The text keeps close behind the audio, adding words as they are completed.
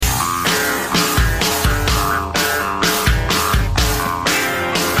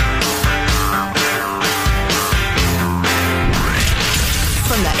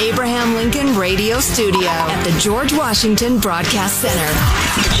studio at the George Washington Broadcast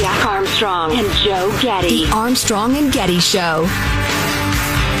Center. Jack Armstrong and Joe Getty. The Armstrong and Getty Show.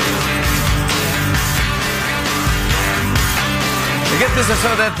 Get this, I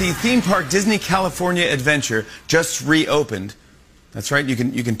saw that the theme park Disney California Adventure just reopened. That's right, you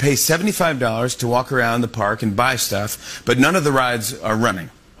can pay $75 to walk around the park and buy stuff, but none of the rides are running.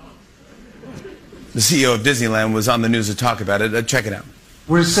 The CEO of Disneyland was on the news to talk about it. Check it out.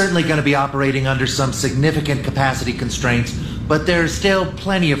 We're certainly going to be operating under some significant capacity constraints, but there's still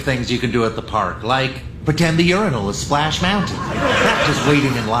plenty of things you can do at the park, like pretend the urinal is Splash Mountain, practice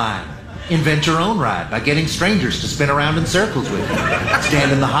waiting in line, invent your own ride by getting strangers to spin around in circles with you,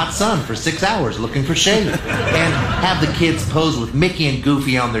 stand in the hot sun for 6 hours looking for shade, and have the kids pose with Mickey and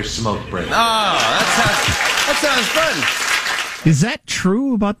Goofy on their smoke break. Oh, that sounds fun. Is that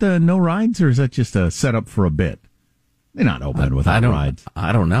true about the no rides, or is that just a setup for a bit? They're not open without rides.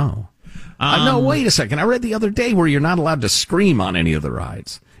 I don't know. No, wait a second. I read the other day where you're not allowed to scream on any of the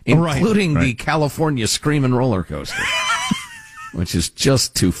rides, including the California Screamin' Roller Coaster, which is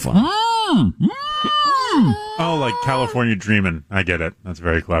just too fun. Oh, like California Dreamin'. I get it. That's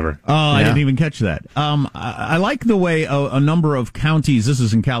very clever. Oh, I didn't even catch that. I like the way a number of counties, this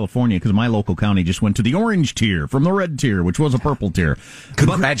is in California, because my local county just went to the orange tier from the red tier, which was a purple tier.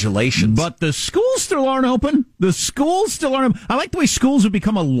 Congratulations. But the schools still aren't open. The schools still aren't open. I like the way schools have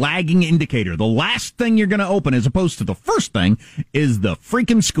become a lagging indicator. The last thing you're going to open, as opposed to the first thing, is the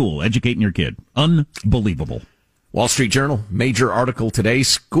freaking school educating your kid. Unbelievable. Wall Street Journal, major article today.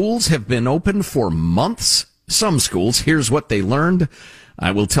 Schools have been open for months. Some schools, here's what they learned.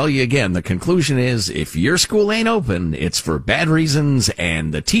 I will tell you again, the conclusion is if your school ain't open, it's for bad reasons,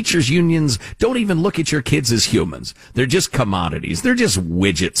 and the teachers' unions don't even look at your kids as humans. They're just commodities. They're just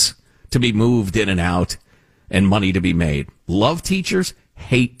widgets to be moved in and out and money to be made. Love teachers,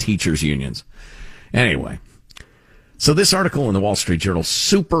 hate teachers' unions. Anyway. So this article in the Wall Street Journal,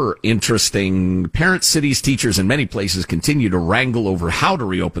 super interesting. Parents, cities, teachers in many places continue to wrangle over how to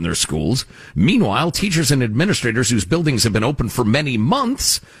reopen their schools. Meanwhile, teachers and administrators whose buildings have been open for many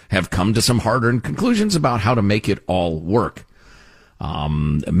months have come to some hard-earned conclusions about how to make it all work.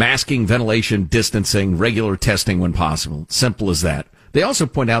 Masking, ventilation, distancing, regular testing when possible. Simple as that. They also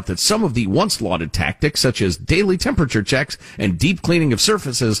point out that some of the once lauded tactics, such as daily temperature checks and deep cleaning of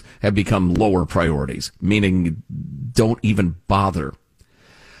surfaces, have become lower priorities, meaning don't even bother.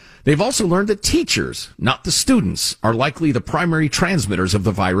 They've also learned that teachers, not the students, are likely the primary transmitters of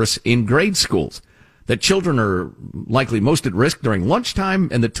the virus in grade schools, that children are likely most at risk during lunchtime,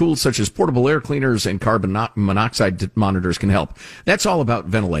 and that tools such as portable air cleaners and carbon monoxide monitors can help. That's all about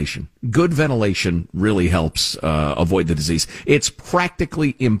ventilation. Good ventilation really helps avoid the disease. It's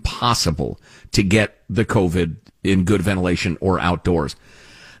practically impossible to get the COVID in good ventilation or outdoors.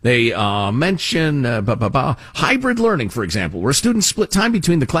 They mention hybrid learning, for example, where students split time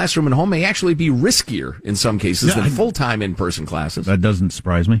between the classroom and home may actually be riskier in some cases than full-time in-person classes. That doesn't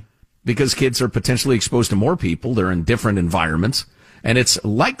surprise me. Because kids are potentially exposed to more people. They're in different environments. And it's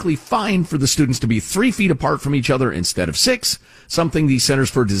likely fine for the students to be 3 feet apart from each other instead of 6, something the Centers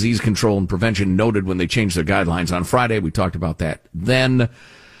for Disease Control and Prevention noted when they changed their guidelines on Friday. We talked about that then.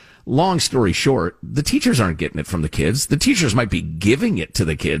 Long story short, the teachers aren't getting it from the kids. The teachers might be giving it to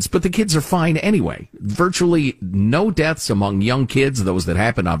the kids, but the kids are fine anyway. Virtually no deaths among young kids. Those that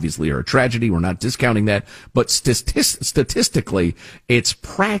happen obviously are a tragedy. We're not discounting that. But statistically, it's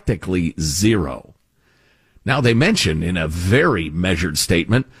practically zero. Now, they mention in a very measured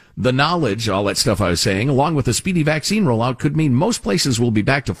statement, the knowledge, all that stuff I was saying, along with the speedy vaccine rollout, could mean most places will be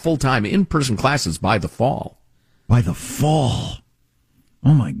back to full-time in-person classes by the fall. By the fall.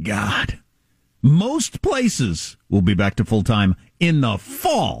 Oh, my God. Most places will be back to full-time in the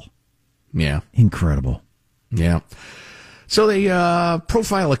fall. Yeah. Incredible. Yeah. So they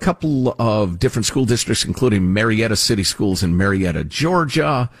profile a couple of different school districts, including Marietta City Schools in Marietta,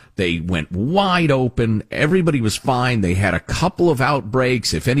 Georgia. They went wide open. Everybody was fine. They had a couple of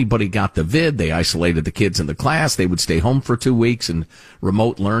outbreaks. If anybody got the vid, they isolated the kids in the class. They would stay home for 2 weeks and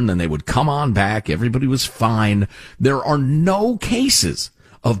remote learn. Then they would come on back. Everybody was fine. There are no cases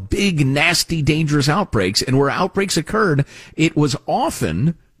of big, nasty, dangerous outbreaks. And where outbreaks occurred, it was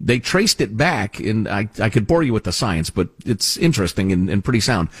often... They traced it back, and I could bore you with the science, but it's interesting and pretty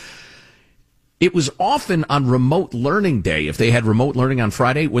sound. It was often on remote learning day, if they had remote learning on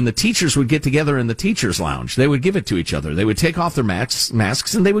Friday, when the teachers would get together in the teachers' lounge. They would give it to each other. They would take off their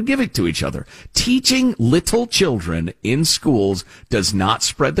masks, and they would give it to each other. Teaching little children in schools does not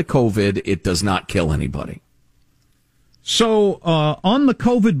spread the COVID. It does not kill anybody. So, on the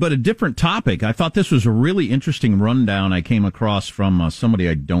COVID, but a different topic, I thought this was a really interesting rundown I came across from somebody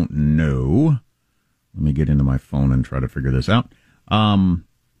I don't know. Let me get into my phone and try to figure this out. And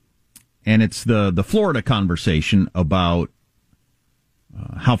it's the Florida conversation about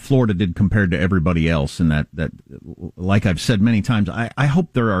how Florida did compared to everybody else. And that like I've said many times, I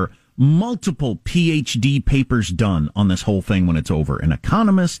hope there are multiple PhD papers done on this whole thing when it's over. And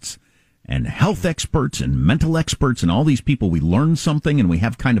economists and health experts and mental experts and all these people, we learn something and we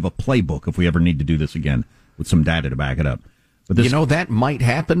have kind of a playbook if we ever need to do this again with some data to back it up. But this, that might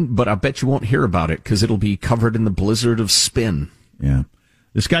happen, but I bet you won't hear about it because it'll be covered in the blizzard of spin. Yeah.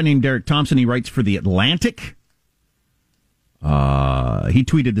 This guy named Derek Thompson, he writes for The Atlantic. He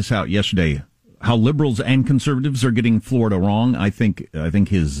tweeted this out yesterday. How liberals and conservatives are getting Florida wrong. I think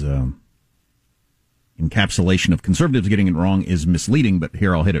his encapsulation of conservatives getting it wrong is misleading, but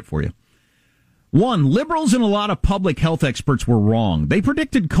here I'll hit it for you. 1, liberals and a lot of public health experts were wrong. They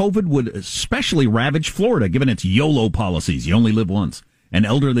predicted COVID would especially ravage Florida, given its YOLO policies, you only live once, and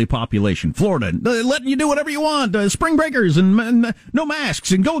elderly population. Florida, letting you do whatever you want, spring breakers and no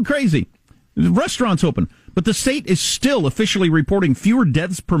masks and going crazy. Restaurants open. But the state is still officially reporting fewer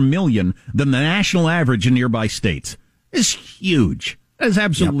deaths per million than the national average in nearby states. It's huge. That is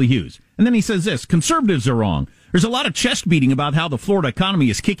absolutely huge. And then he says this, conservatives are wrong. There's a lot of chest beating about how the Florida economy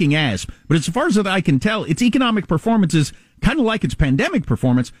is kicking ass, but as far as I can tell, its economic performance is kind of like its pandemic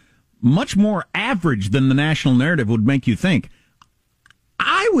performance, much more average than the national narrative would make you think.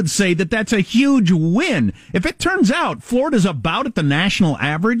 I would say that that's a huge win. If it turns out Florida's about at the national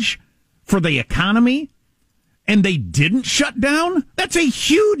average for the economy, and they didn't shut down, that's a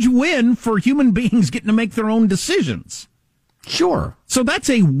huge win for human beings getting to make their own decisions. Sure. So that's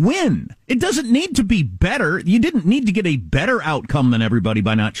a win. It doesn't need to be better. You didn't need to get a better outcome than everybody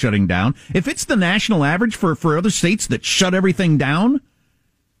by not shutting down. If it's the national average for other states that shut everything down,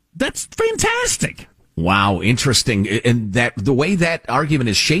 that's fantastic. Wow, interesting. And that the way that argument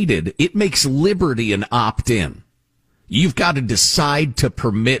is shaded, it makes liberty an opt-in. You've got to decide to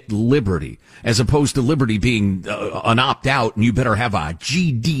permit liberty, as opposed to liberty being an opt-out, and you better have a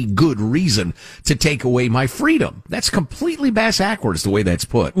GD good reason to take away my freedom. That's completely bass-backwards the way that's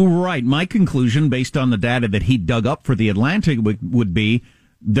put. Right. My conclusion, based on the data that he dug up for The Atlantic, would be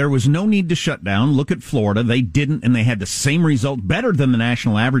there was no need to shut down. Look at Florida. They didn't, and they had the same result, better than the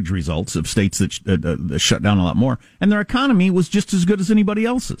national average results of states that shut down a lot more. And their economy was just as good as anybody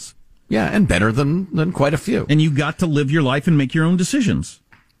else's. Yeah, and better than quite a few. And you got to live your life and make your own decisions.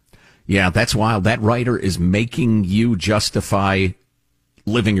 Yeah, that's wild. That writer is making you justify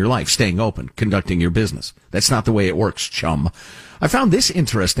living your life, staying open, conducting your business. That's not the way it works, chum. I found this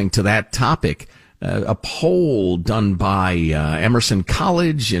interesting to that topic. A poll done by Emerson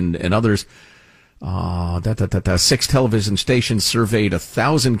College and others. 6 television stations surveyed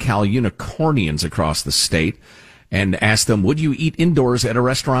 1,000 Cal Unicornians across the state and asked them, would you eat indoors at a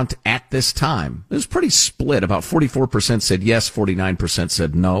restaurant at this time? It was pretty split. About 44% said yes, 49%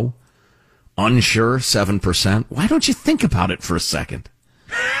 said no. Unsure, 7%. Why don't you think about it for a second?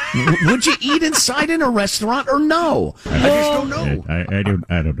 Would you eat inside in a restaurant or no? I just don't know.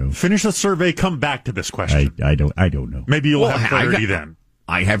 I don't know. Finish the survey, come back to this question. I don't know. Maybe you'll have clarity then.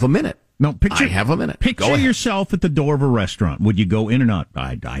 I have a minute. No, I have a minute. Picture yourself at the door of a restaurant. Would you go in or not?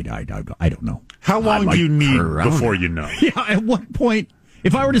 I don't know. How long do you need before you know? Yeah, at what point,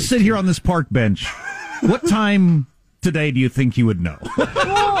 if I were to sit here on this park bench, what time today do you think you would know?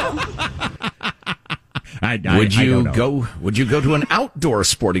 Would you go to an outdoor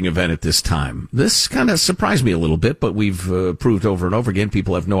sporting event at this time? This kind of surprised me a little bit, but we've proved over and over again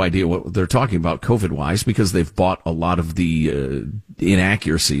people have no idea what they're talking about COVID-wise because they've bought a lot of the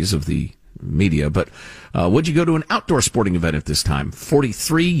inaccuracies of the media. But would you go to an outdoor sporting event at this time?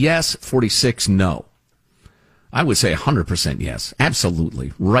 43 yes, 46 no. I would say 100% yes,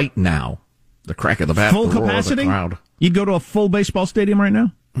 absolutely. Right now, the crack of the bat, full capacity. The crowd. You'd go to a full baseball stadium right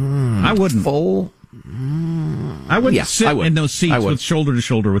now? I wouldn't. Full. I wouldn't sit in those seats with shoulder to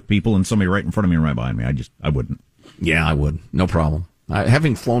shoulder with people and somebody right in front of me and right behind me. I wouldn't. Yeah, I would. No problem.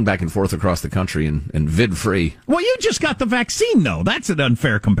 Having flown back and forth across the country and vid-free. Well, you just got the vaccine, though. That's an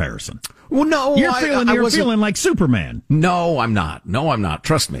unfair comparison. Well, no. You're feeling like Superman. No, I'm not.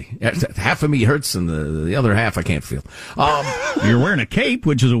 Trust me. Half of me hurts and the other half I can't feel. You're wearing a cape,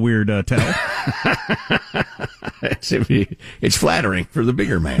 which is a weird tell. It's flattering for the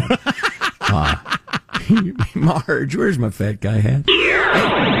bigger man. Marge, where's my fat guy hat?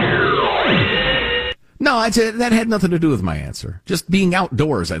 No, that had nothing to do with my answer. Just being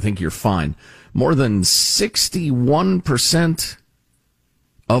outdoors, I think you're fine. More than 61%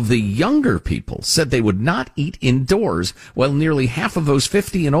 of the younger people said they would not eat indoors, while nearly half of those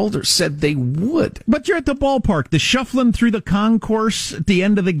 50 and older said they would. But you're at the ballpark. The shuffling through the concourse at the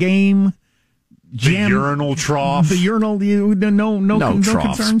end of the game, jam the urinal trough. The urinal, no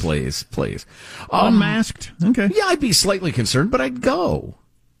troughs, concerns? Please. Unmasked? Okay. Yeah, I'd be slightly concerned, but I'd go.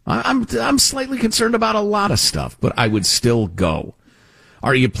 I'm slightly concerned about a lot of stuff, but I would still go.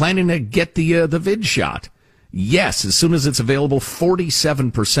 Are you planning to get the vid shot? Yes, as soon as it's available.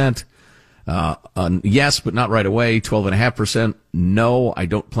 47%. Yes, but not right away. 12.5%. No, I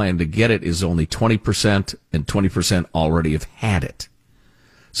don't plan to get it is only 20%, and 20% already have had it.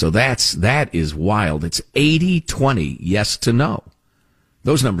 So that is wild. It's 80-20 yes to no.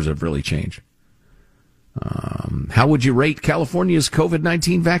 Those numbers have really changed. How would you rate California's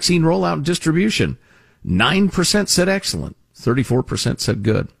COVID-19 vaccine rollout and distribution? 9% said excellent. 34% said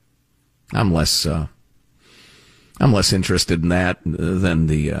good. I'm less interested in that than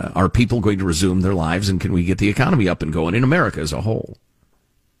are people going to resume their lives, and can we get the economy up and going in America as a whole?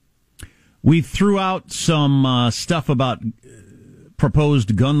 We threw out some stuff about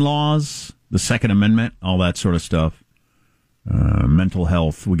proposed gun laws, the Second Amendment, all that sort of stuff. Mental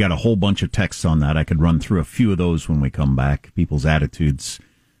health. We got a whole bunch of texts on that. I could run through a few of those when we come back. People's attitudes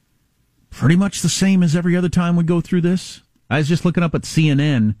pretty much the same as every other time we go through this. I was just looking up at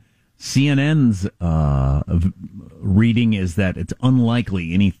CNN. CNN's reading is that it's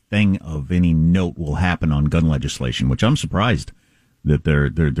unlikely anything of any note will happen on gun legislation, which I'm surprised that they're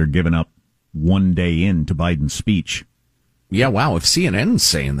giving up one day into Biden's speech. Yeah, wow. If CNN's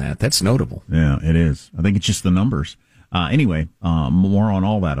saying that, that's notable. Yeah, it is. I think it's just the numbers. Anyway, more on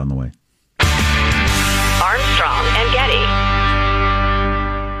all that on the way. Armstrong and Getty.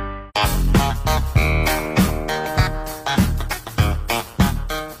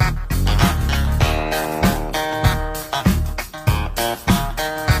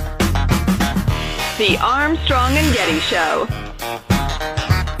 The Armstrong and Getty Show.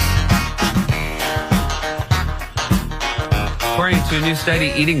 According to a new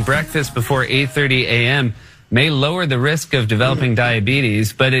study, eating breakfast before 8:30 a.m. may lower the risk of developing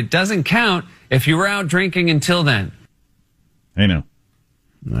diabetes, but it doesn't count if you were out drinking until then. I know.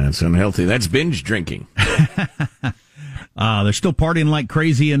 That's unhealthy. That's binge drinking. They're still partying like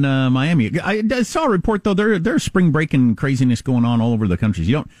crazy in Miami. I saw a report though. There's spring breaking craziness going on all over the country.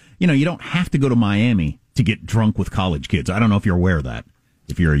 You don't have to go to Miami to get drunk with college kids. I don't know if you're aware of that.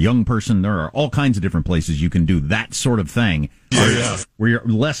 If you're a young person, there are all kinds of different places you can do that sort of thing. Where you're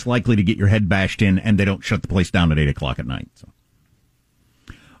less likely to get your head bashed in, and they don't shut the place down at 8:00 at night. So,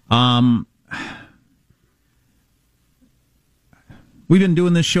 we've been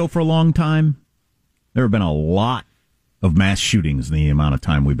doing this show for a long time. There have been a lot of mass shootings in the amount of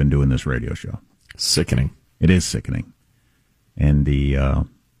time we've been doing this radio show. Sickening. It is sickening. And the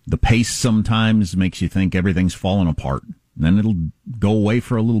pace sometimes makes you think everything's falling apart. And then it'll go away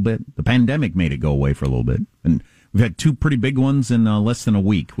for a little bit. The pandemic made it go away for a little bit. And we've had two pretty big ones in less than a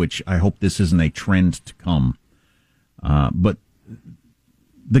week, which I hope this isn't a trend to come. But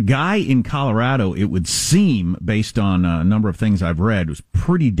the guy in Colorado, it would seem, based on a number of things I've read, was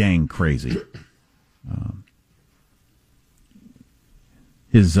pretty dang crazy.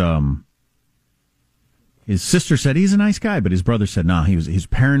 His sister said he's a nice guy, but his brother said, no, he was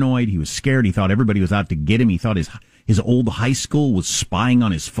paranoid. He was scared. He thought everybody was out to get him. He thought his old high school was spying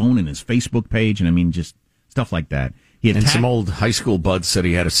on his phone and his Facebook page. And I mean, just stuff like that. And some old high school buds said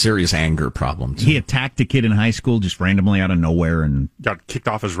he had a serious anger problem, too. He attacked a kid in high school just randomly out of nowhere and got kicked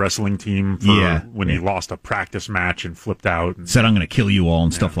off his wrestling team when he lost a practice match and flipped out. And said, I'm going to kill you all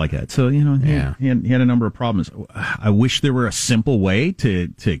and stuff like that. So, he had a number of problems. I wish there were a simple way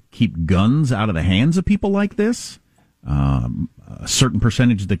to keep guns out of the hands of people like this. A certain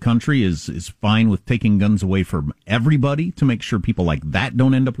percentage of the country is fine with taking guns away from everybody to make sure people like that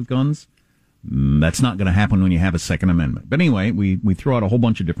don't end up with guns. That's not going to happen when you have a Second Amendment. But anyway, we threw out a whole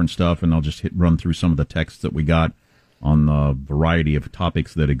bunch of different stuff, and I'll just run through some of the texts that we got on the variety of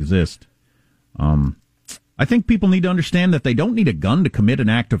topics that exist. I think people need to understand that they don't need a gun to commit an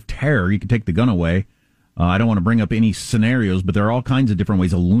act of terror. You can take the gun away. I don't want to bring up any scenarios, but there are all kinds of different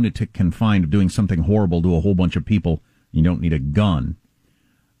ways a lunatic can find of doing something horrible to a whole bunch of people. You don't need a gun.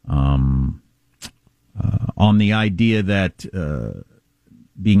 On the idea that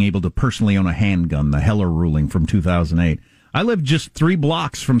being able to personally own a handgun, the Heller ruling from 2008. I lived just 3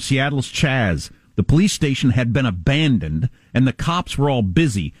 blocks from Seattle's Chaz. The police station had been abandoned, and the cops were all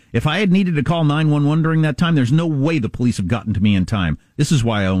busy. If I had needed to call 911 during that time, there's no way the police have gotten to me in time. This is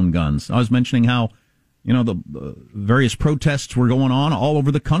why I own guns. I was mentioning how, the various protests were going on all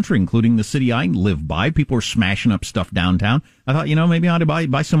over the country, including the city I live by. People were smashing up stuff downtown. I thought, maybe I ought to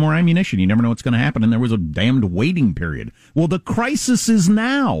buy some more ammunition. You never know what's going to happen. And there was a damned waiting period. Well, the crisis is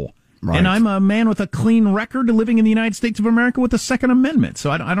now. Right. And I'm a man with a clean record living in the United States of America with the Second Amendment.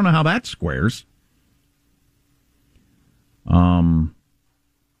 So I don't know how that squares. Gun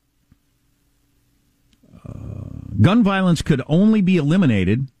violence could only be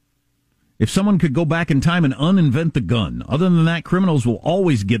eliminated if someone could go back in time and uninvent the gun. Other than that, criminals will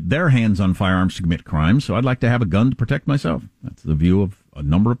always get their hands on firearms to commit crimes, so I'd like to have a gun to protect myself. That's the view of a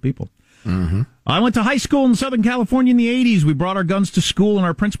number of people. Mm-hmm. I went to high school in Southern California in the 80s. We brought our guns to school, and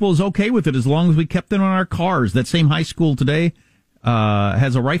our principal is okay with it as long as we kept them on our cars. That same high school today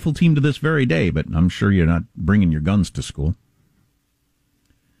has a rifle team to this very day, but I'm sure you're not bringing your guns to school.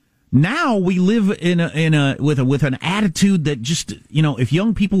 Now we live with an attitude that just, if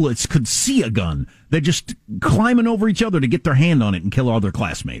young people could see a gun, they're just climbing over each other to get their hand on it and kill all their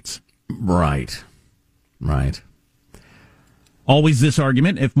classmates. Right. Always this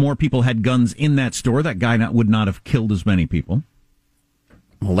argument: if more people had guns in that store, that guy would not have killed as many people.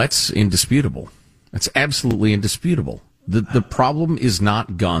 Well, that's indisputable. That's absolutely indisputable. The problem is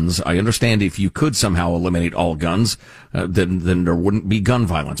not guns. I understand if you could somehow eliminate all guns, then there wouldn't be gun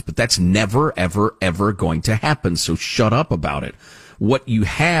violence. But that's never, ever, ever going to happen. So shut up about it. What you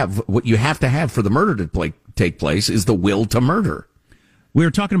have to have for the murder to take place is the will to murder. We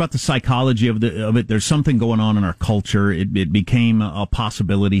were talking about the psychology of it. There's something going on in our culture. It became a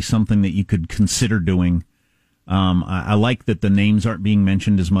possibility, something that you could consider doing. I like that the names aren't being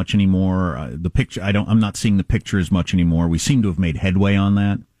mentioned as much anymore. The picture, I'm not seeing the picture as much anymore. We seem to have made headway on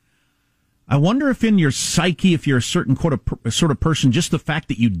that. I wonder if in your psyche, if you're a certain sort of person, just the fact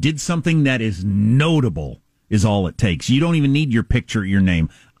that you did something that is notable is all it takes. You don't even need your picture, your name.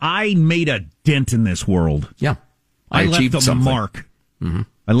 I made a dent in this world. Yeah. I left a mark. Mm-hmm.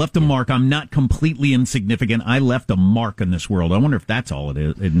 I left a mark. I'm not completely insignificant. I left a mark in this world. I wonder if that's all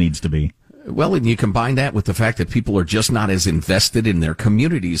it needs to be. Well, and you combine that with the fact that people are just not as invested in their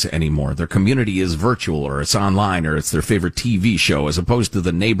communities anymore. Their community is virtual, or it's online, or it's their favorite TV show, as opposed to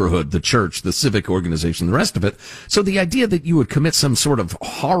the neighborhood, the church, the civic organization, the rest of it. So the idea that you would commit some sort of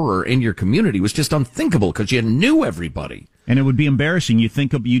horror in your community was just unthinkable because you knew everybody. And it would be embarrassing. You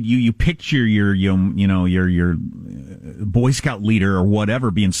think of you picture your Boy Scout leader or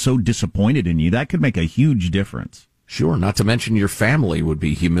whatever being so disappointed in you. That could make a huge difference. Sure, not to mention your family would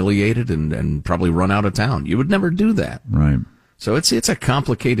be humiliated and probably run out of town. You would never do that. Right. So it's a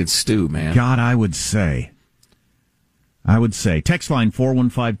complicated stew, man. God, I would say. Text line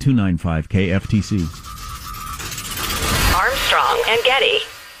 415-295-KFTC. Armstrong and Getty.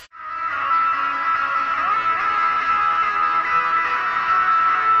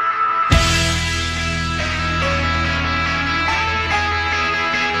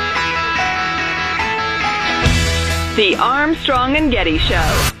 The Armstrong and Getty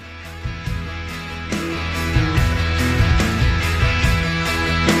Show.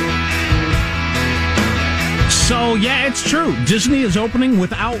 So, yeah, it's true. Disney is opening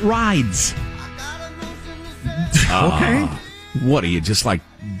without rides. Okay. What, are you just like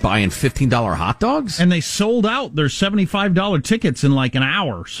buying $15 hot dogs? And they sold out their $75 tickets in like an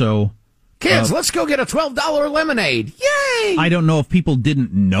hour, so... Kids, let's go get a $12 lemonade. Yay! I don't know if people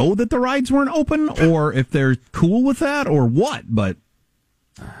didn't know that the rides weren't open or if they're cool with that or what, but...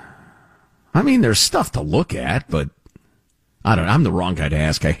 I mean, there's stuff to look at, but I don't know. I'm the wrong guy to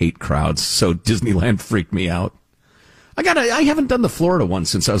ask. I hate crowds, so Disneyland freaked me out. I haven't done the Florida one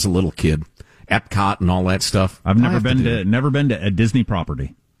since I was a little kid. Epcot and all that stuff. I've never been to a Disney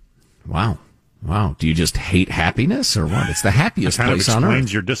property. Wow. Do you just hate happiness or what? It's the happiest place on earth.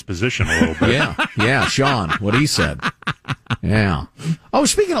 Explains your disposition a little bit. Yeah, Sean, what he said. Yeah. Oh,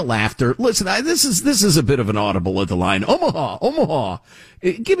 speaking of laughter, listen, this is a bit of an audible at the line. Omaha.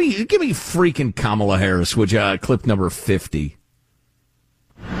 Give me freaking Kamala Harris, would you? Clip number 50.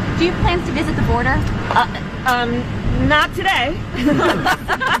 Do you have plans to visit the border? Not today.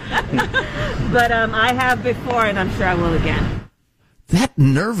 But I have before, and I'm sure I will again. That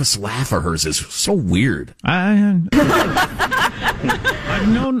nervous laugh of hers is so weird. I've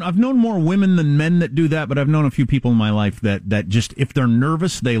known more women than men that do that, but I've known a few people in my life that just, if they're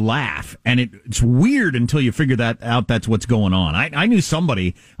nervous, they laugh. And it's weird until you figure that out. That's what's going on. I knew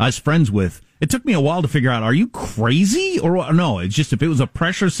somebody I was friends with. It took me a while to figure out, are you crazy? Or no, it's just if it was a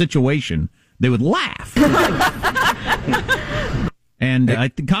pressure situation, they would laugh. And I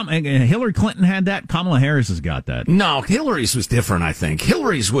think Hillary Clinton had that. Kamala Harris has got that. No, Hillary's was different, I think.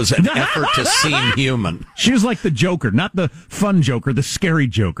 Hillary's was an effort to seem human. She was like the Joker, not the fun Joker, the scary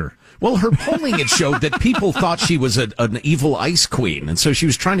Joker. Well, her polling had showed that people thought she was an evil ice queen, and so she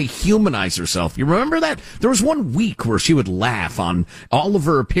was trying to humanize herself. You remember that? There was 1 week where she would laugh on all of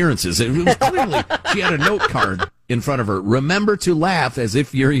her appearances. It was clearly, she had a note card in front of her. Remember to laugh as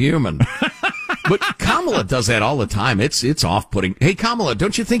if you're human. But Kamala does that all the time. It's off-putting. Hey, Kamala,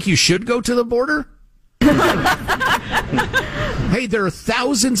 don't you think you should go to the border? Hey, there are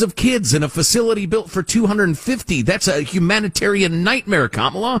thousands of kids in a facility built for 250. That's a humanitarian nightmare,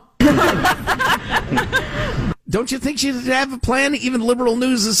 Kamala. Don't you think you should have a plan? Even liberal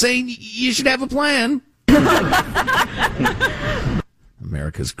news is saying you should have a plan.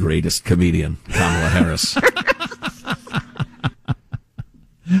 America's greatest comedian, Kamala Harris.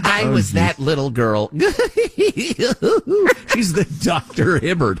 I was that little girl. She's the Dr.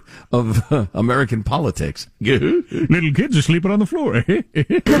 Hibbert of American politics. Little kids are sleeping on the floor.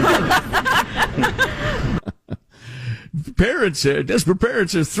 Desperate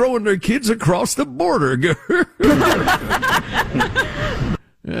parents are throwing their kids across the border.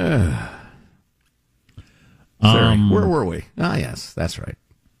 Where were we? Ah, yes, that's right.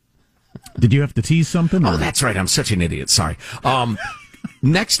 Did you have to tease something? Oh, that's right. I'm such an idiot. Sorry.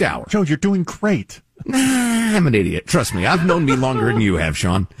 Next hour. Joe, you're doing great. I'm an idiot. Trust me. I've known me longer than you have,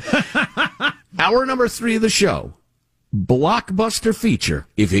 Sean. Hour number 3 of the show. Blockbuster feature.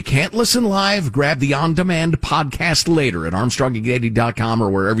 If you can't listen live, grab the on-demand podcast later at ArmstrongandGetty.com or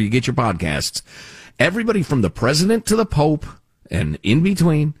wherever you get your podcasts. Everybody from the president to the Pope and in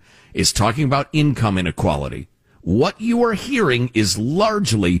between is talking about income inequality. What you are hearing is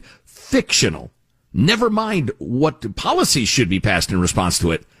largely fictional. Never mind what policies should be passed in response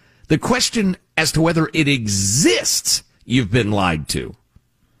to it. The question as to whether it exists, you've been lied to.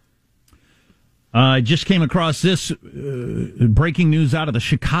 I just came across this breaking news out of the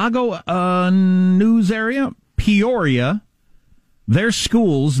Chicago news area. Peoria, their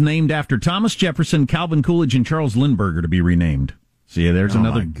schools named after Thomas Jefferson, Calvin Coolidge, and Charles Lindbergh are to be renamed. See, there's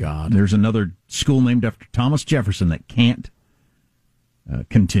another. My God. There's another school named after Thomas Jefferson that can't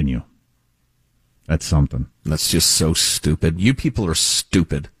continue. That's something. That's just so stupid. You people are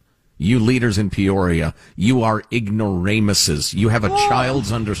stupid. You leaders in Peoria, you are ignoramuses. You have a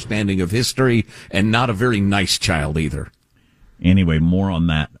child's understanding of history and not a very nice child either. Anyway, more on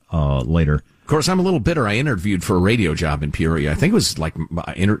that later. Of course, I'm a little bitter. I interviewed for a radio job in Peoria. I think it was like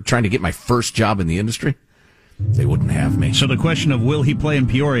trying to get my first job in the industry. They wouldn't have me. So the question of will he play in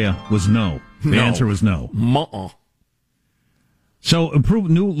Peoria was no. The answer was no. So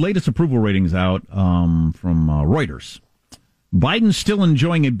latest approval ratings out from Reuters. Biden's still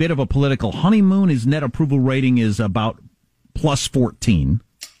enjoying a bit of a political honeymoon. His net approval rating is about plus 14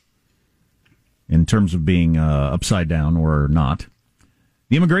 in terms of being upside down or not.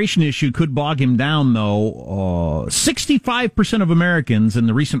 The immigration issue could bog him down, though. 65% of Americans in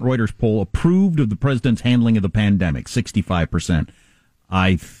the recent Reuters poll approved of the president's handling of the pandemic. 65%.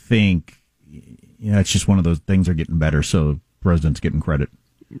 I think it's just one of those things are getting better, so the president's getting credit.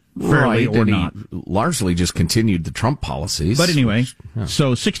 Fairly right, or not. Largely just continued the Trump policies. But anyway,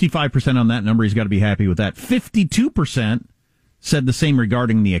 so 65% on that number. He's got to be happy with that. 52% said the same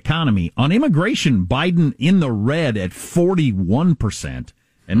regarding the economy. On immigration, Biden in the red at 41%.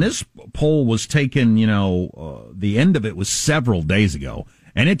 And this poll was taken, the end of it was several days ago.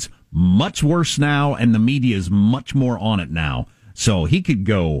 And it's much worse now, and the media is much more on it now. So he could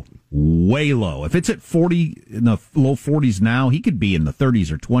go way low. If it's at 40, in the low 40s now, he could be in the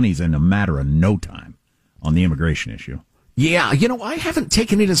 30s or 20s in a matter of no time on the immigration issue. Yeah, I haven't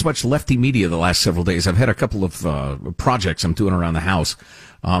taken in as much lefty media the last several days. I've had a couple of projects I'm doing around the house.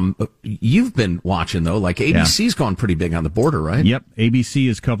 You've been watching, though, like ABC's gone pretty big on the border, right? Yep, ABC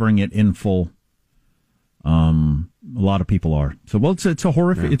is covering it in full. A lot of people are. So, well, it's a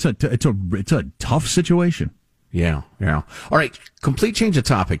horrific, it's a tough situation. Yeah. All right, complete change of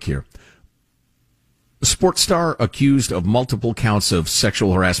topic here. A sports star accused of multiple counts of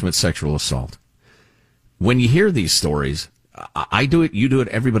sexual harassment, sexual assault. When you hear these stories, I do it, you do it,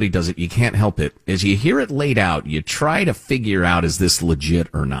 everybody does it, you can't help it. As you hear it laid out, you try to figure out, is this legit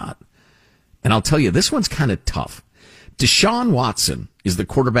or not? And I'll tell you, this one's kind of tough. Deshaun Watson is the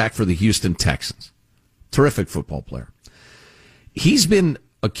quarterback for the Houston Texans. Terrific football player. He's been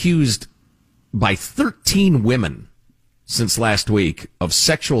accused by 13 women since last week of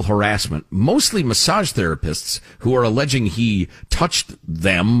sexual harassment, mostly massage therapists who are alleging he touched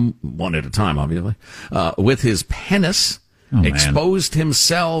them, one at a time, obviously, with his penis, exposed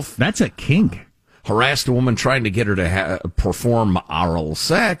himself. That's a kink. Harassed a woman trying to get her to perform oral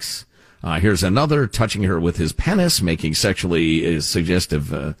sex. Here's another, touching her with his penis, making sexually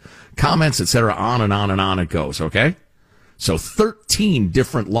suggestive comments, etc. On and on and on it goes, okay? So 13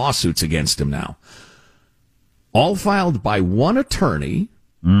 different lawsuits against him now. All filed by one attorney,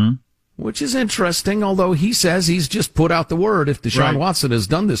 which is interesting, although he says he's just put out the word. If Deshaun Watson has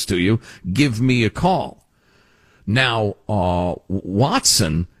done this to you, give me a call. Now,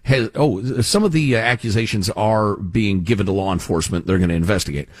 Watson has, some of the accusations are being given to law enforcement. They're going to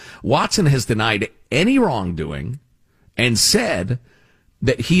investigate. Watson has denied any wrongdoing and said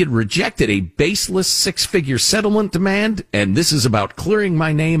that he had rejected a baseless six-figure settlement demand, and this is about clearing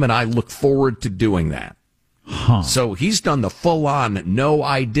my name, and I look forward to doing that. Huh. So he's done the full-on, no,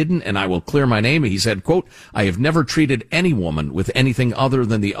 I didn't, and I will clear my name. He said, quote, I have never treated any woman with anything other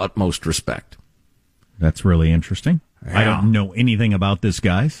than the utmost respect. That's really interesting. Yeah. I don't know anything about this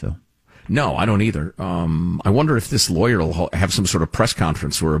guy, so. No, I don't either. I wonder if this lawyer will have some sort of press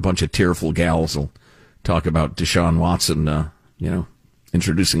conference where a bunch of tearful gals will talk about Deshaun Watson,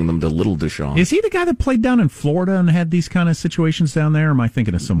 introducing them to little Deshaun. Is he the guy that played down in Florida and had these kind of situations down there? Or am I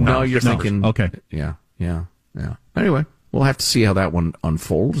thinking of someone else? No, you're thinking. Okay. Yeah. Anyway, we'll have to see how that one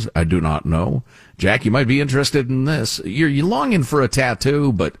unfolds. I do not know. Jack, you might be interested in this. You're longing for a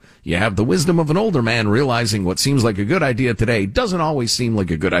tattoo, but you have the wisdom of an older man realizing what seems like a good idea today doesn't always seem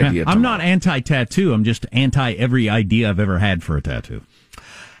like a good idea tomorrow. I'm not anti-tattoo. I'm just anti every idea I've ever had for a tattoo.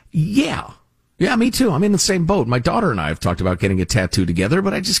 Yeah, me too. I'm in the same boat. My daughter and I have talked about getting a tattoo together,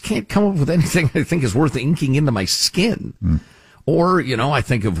 but I just can't come up with anything I think is worth inking into my skin. Or, I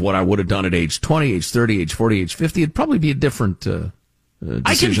think of what I would have done at age 20, age 30, age 40, age 50. It'd probably be a different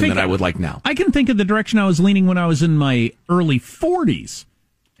decision than I would like now. I can think of the direction I was leaning when I was in my early 40s,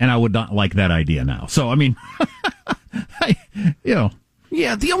 and I would not like that idea now. So, I mean,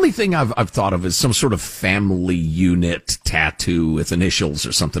 Yeah, the only thing I've thought of is some sort of family unit tattoo with initials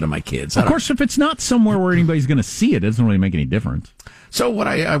or something of my kids. Of course, if it's not somewhere where anybody's going to see it, it doesn't really make any difference. So what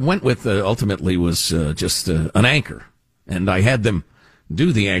I went with ultimately was just an anchor. And I had them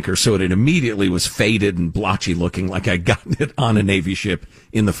do the anchor so it immediately was faded and blotchy looking like I'd gotten it on a Navy ship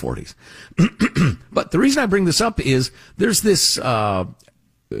in the 40s. But the reason I bring this up is there's this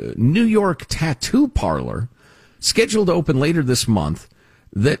New York tattoo parlor scheduled to open later this month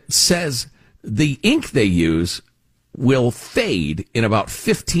that says the ink they use will fade in about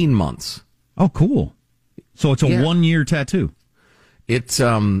 15 months. Oh, cool. So it's a 1-year tattoo. It's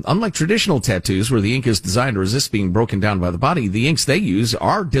unlike traditional tattoos where the ink is designed to resist being broken down by the body. The inks they use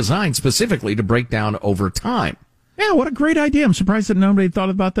are designed specifically to break down over time. Yeah, what a great idea. I'm surprised that nobody thought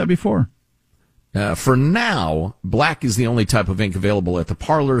about that before. For now, black is the only type of ink available at the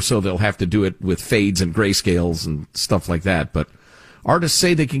parlor, so they'll have to do it with fades and grayscales and stuff like that. But artists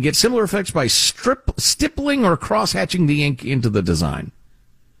say they can get similar effects by stippling or cross-hatching the ink into the design.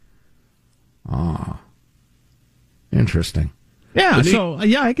 Interesting. Yeah,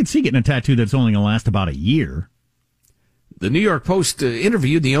 I could see getting a tattoo that's only going to last about a year. The New York Post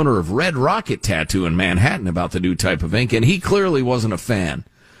interviewed the owner of Red Rocket Tattoo in Manhattan about the new type of ink, and he clearly wasn't a fan.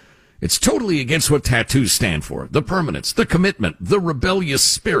 It's totally against what tattoos stand for. The permanence, the commitment, the rebellious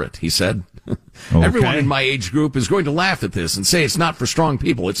spirit, he said. Okay. Everyone in my age group is going to laugh at this and say it's not for strong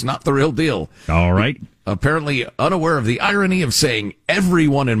people. It's not the real deal. All right. Apparently unaware of the irony of saying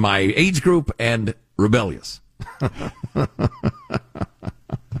everyone in my age group and rebellious.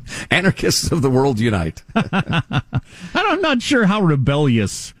 Anarchists of the world unite. I'm not sure how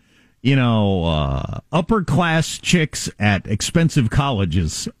rebellious, upper class chicks at expensive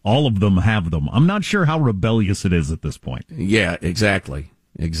colleges, all of them have them. I'm not sure how rebellious it is at this point. Yeah, exactly.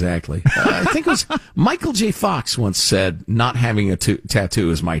 I think it was Michael J. Fox once said, not having a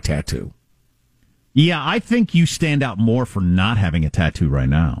tattoo is my tattoo. Yeah, I think you stand out more for not having a tattoo right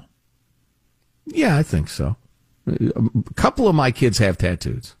now. Yeah, I think so. A couple of my kids have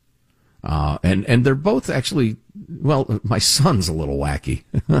tattoos. And they're both actually, well, my son's a little wacky,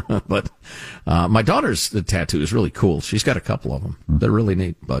 but my daughter's tattoo is really cool. She's got a couple of them. They're really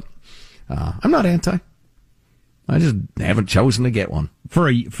neat, but I'm not anti. I just haven't chosen to get one. For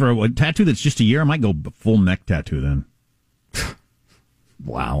a tattoo that's just a year, I might go full neck tattoo then.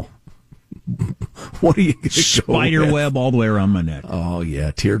 Wow. What are you going to Spider web all the way around my neck. Oh,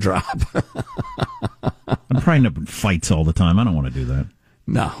 yeah, teardrop. I'm probably up in fights all the time. I don't want to do that.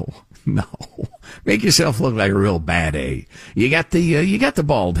 No. Make yourself look like a real bad A. You got the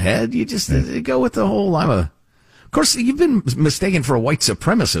bald head. You just go with the whole. Of course, you've been mistaken for a white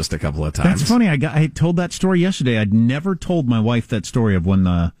supremacist a couple of times. That's funny. I told that story yesterday. I'd never told my wife that story of when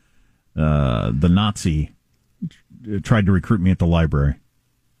the Nazi tried to recruit me at the library.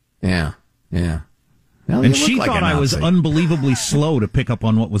 Yeah. Well, and she thought I was unbelievably slow to pick up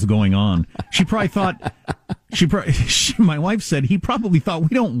on what was going on. She probably thought, my wife said, he probably thought we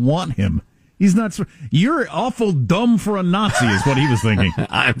don't want him. He's not, you're awful dumb for a Nazi is what he was thinking.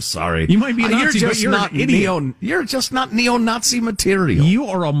 I'm sorry. You might be a Nazi, you're just not you're just not neo-Nazi material. You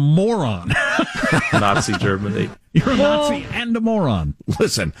are a moron. Nazi Germany. You're a Nazi and a moron.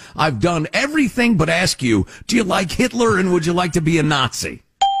 Listen, I've done everything but ask you, do you like Hitler and would you like to be a Nazi?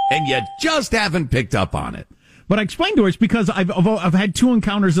 And you just haven't picked up on it. But I explained to her it's because I've had 2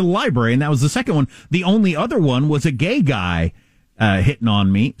 encounters in the library, and that was the second one. The only other one was a gay guy hitting on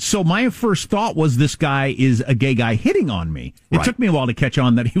me. So my first thought was this guy is a gay guy hitting on me. It took me a while to catch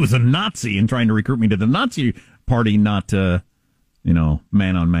on that he was a Nazi and trying to recruit me to the Nazi party, not,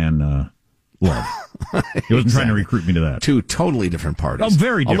 man-on-man love. He wasn't trying to recruit me to that. 2 totally different parties. Oh,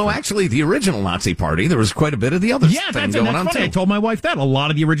 very different. Although actually the original Nazi party, there was quite a bit of the other thing going on funny. too. I told my wife that. A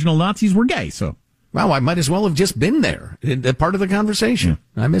lot of the original Nazis were gay, so... Well, I might as well have just been there, part of the conversation.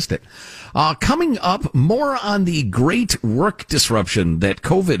 I missed it. Coming up, more on the great work disruption that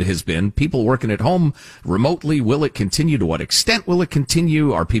COVID has been. People working at home remotely. Will it continue? To what extent will it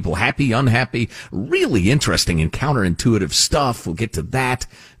continue? Are people happy, unhappy? Really interesting and counterintuitive stuff. We'll get to that.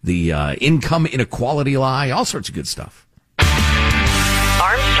 The income inequality lie, all sorts of good stuff.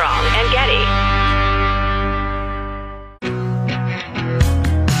 Armstrong and Getty.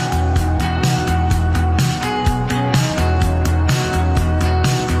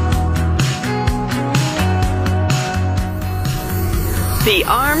 The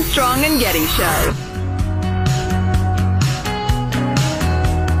Armstrong and Getty Show.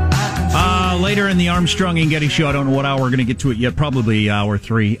 Later in the Armstrong and Getty Show, I don't know what hour we're going to get to it yet, probably hour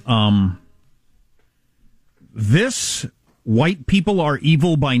 3. This white people are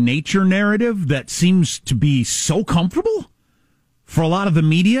evil by nature narrative that seems to be so comfortable for a lot of the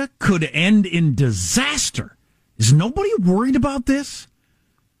media could end in disaster. Is nobody worried about this?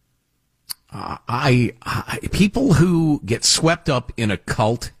 People who get swept up in a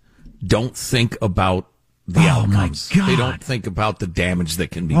cult don't think about the outcomes. My God. They don't think about the damage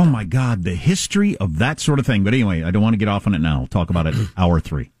that can be done. done. My God, the history of that sort of thing. But anyway, I don't want to get off on it now. We'll talk about it hour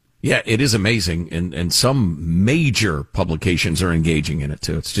 3. Yeah, it is amazing. And some major publications are engaging in it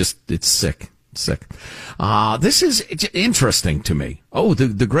too. It's sick. It's sick. This is interesting to me. Oh,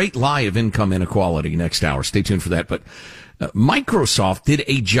 the great lie of income inequality next hour. Stay tuned for that. But Microsoft did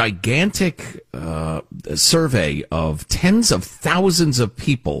a gigantic survey of tens of thousands of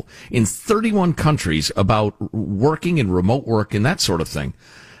people in 31 countries about working and remote work and that sort of thing.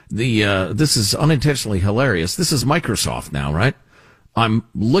 This is unintentionally hilarious. This is Microsoft now, right? I'm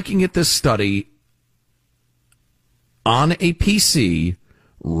looking at this study on a PC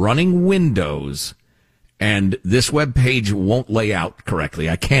running Windows, and this web page won't lay out correctly.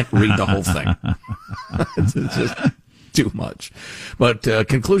 I can't read the whole thing. It's just too much. But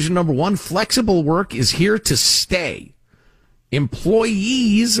conclusion number 1, flexible work is here to stay.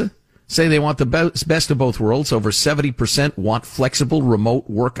 Employees say they want the best of both worlds. Over 70% want flexible remote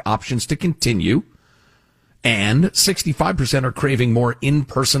work options to continue. And 65% are craving more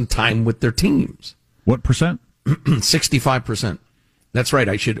in-person time with their teams. What percent? 65%. That's right.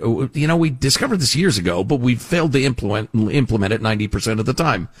 We discovered this years ago, but we failed to implement it 90% of the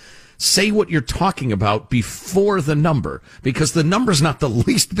time. Say what you're talking about before the number, because the number's not the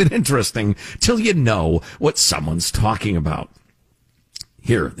least bit interesting till you know what someone's talking about.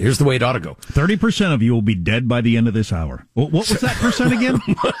 Here's the way it ought to go. 30% of you will be dead by the end of this hour. What was that percent again?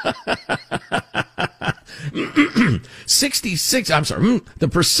 66. I'm sorry. The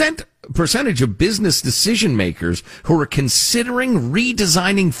percentage of business decision makers who are considering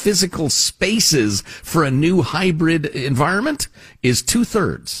redesigning physical spaces for a new hybrid environment is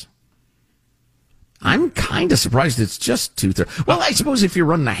 2/3. I'm kind of surprised it's just 2/3. Well, I suppose if you're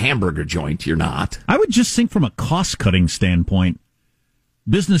running a hamburger joint, you're not. I would just think from a cost-cutting standpoint,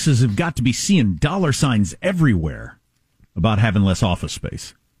 businesses have got to be seeing dollar signs everywhere about having less office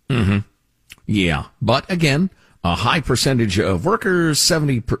space. Mm-hmm. Yeah, but again, a high percentage of workers,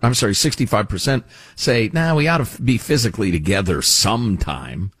 65% say, we ought to be physically together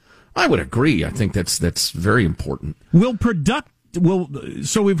sometime. I would agree. I think that's very important. So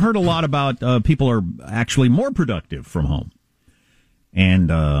we've heard a lot about people are actually more productive from home.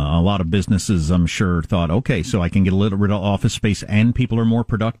 And a lot of businesses, I'm sure, thought, okay, so I can get a little rid of office space and people are more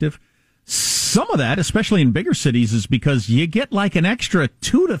productive. Some of that, especially in bigger cities, is because you get like an extra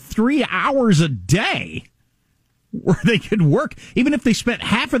 2 to 3 hours a day where they could work. Even if they spent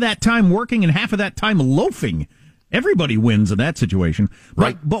half of that time working and half of that time loafing, everybody wins in that situation.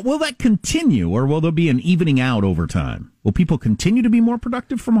 Right. But will that continue, or will there be an evening out over time? Will people continue to be more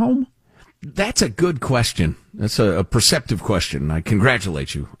productive from home? That's a good question. That's a perceptive question. I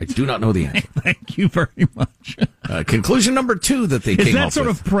congratulate you. I do not know the answer. Thank you very much. Conclusion number 2 that they came up with. That sort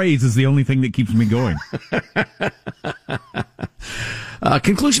of praise is the only thing that keeps me going.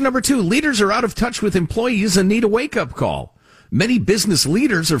 Conclusion number 2, leaders are out of touch with employees and need a wake-up call. Many business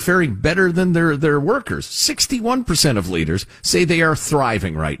leaders are faring better than their workers. 61% of leaders say they are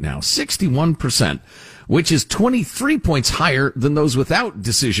thriving right now. 61%, which is 23 points higher than those without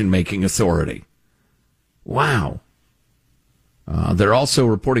decision-making authority. Wow. They're also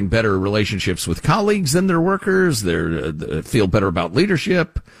reporting better relationships with colleagues than their workers. They feel better about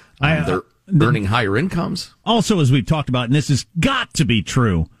leadership. They're earning higher incomes. Also, as we've talked about, and this has got to be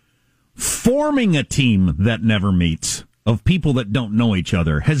true, forming a team that never meets of people that don't know each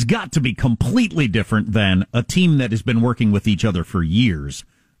other has got to be completely different than a team that has been working with each other for years,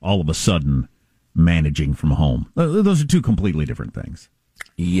 all of a sudden managing from home. Those are two completely different things.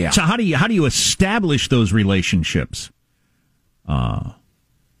 Yeah. So how do you establish those relationships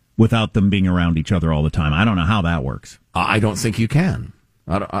without them being around each other all the time? I don't know how that works. I don't think you can.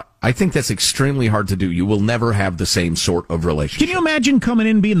 I think that's extremely hard to do. You will never have the same sort of relationship. Can you imagine coming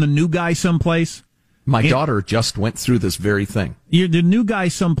in being the new guy someplace? My daughter just went through this very thing. You're the new guy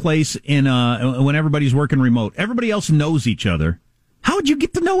someplace when everybody's working remote. Everybody else knows each other. How would you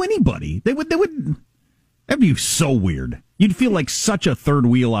get to know anybody? That'd be so weird. You'd feel like such a third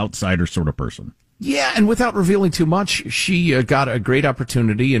wheel outsider sort of person. Yeah, and without revealing too much, she got a great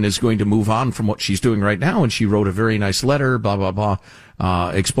opportunity and is going to move on from what she's doing right now. And she wrote a very nice letter, blah, blah,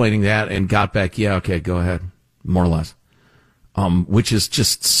 blah, explaining that and got back, yeah, okay, go ahead, more or less. Which is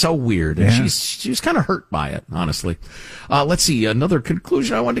just so weird. And she's kind of hurt by it, honestly. Let's see, another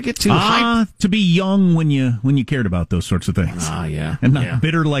conclusion I wanted to get to. To be young when you cared about those sorts of things. Yeah. And not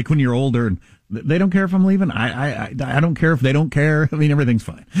bitter like when you're older and they don't care if I'm leaving. I don't care if they don't care. I mean, everything's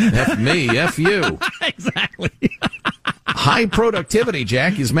fine. F me, F you. Exactly. High productivity,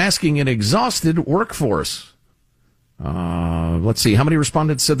 Jack, is masking an exhausted workforce. Let's see. How many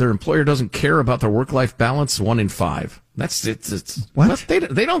respondents said their employer doesn't care about their work-life balance? 1 in 5. That's it. What? They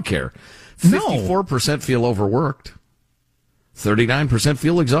don't care. No. 54% feel overworked. 39%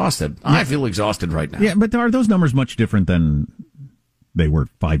 feel exhausted. Yeah. I feel exhausted right now. Yeah, but are those numbers much different than they were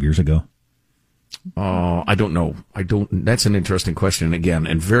 5 years ago? Oh, I don't know. That's an interesting question again,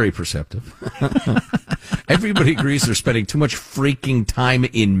 and very perceptive. Everybody agrees they're spending too much freaking time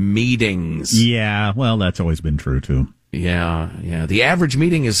in meetings. Yeah, well, that's always been true, too. Yeah. The average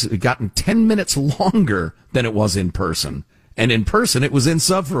meeting has gotten 10 minutes longer than it was in person. And in person, it was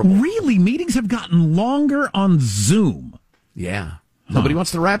insufferable. Really? Meetings have gotten longer on Zoom? Yeah. Nobody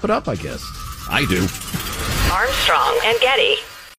wants to wrap it up, I guess. I do. Armstrong and Getty.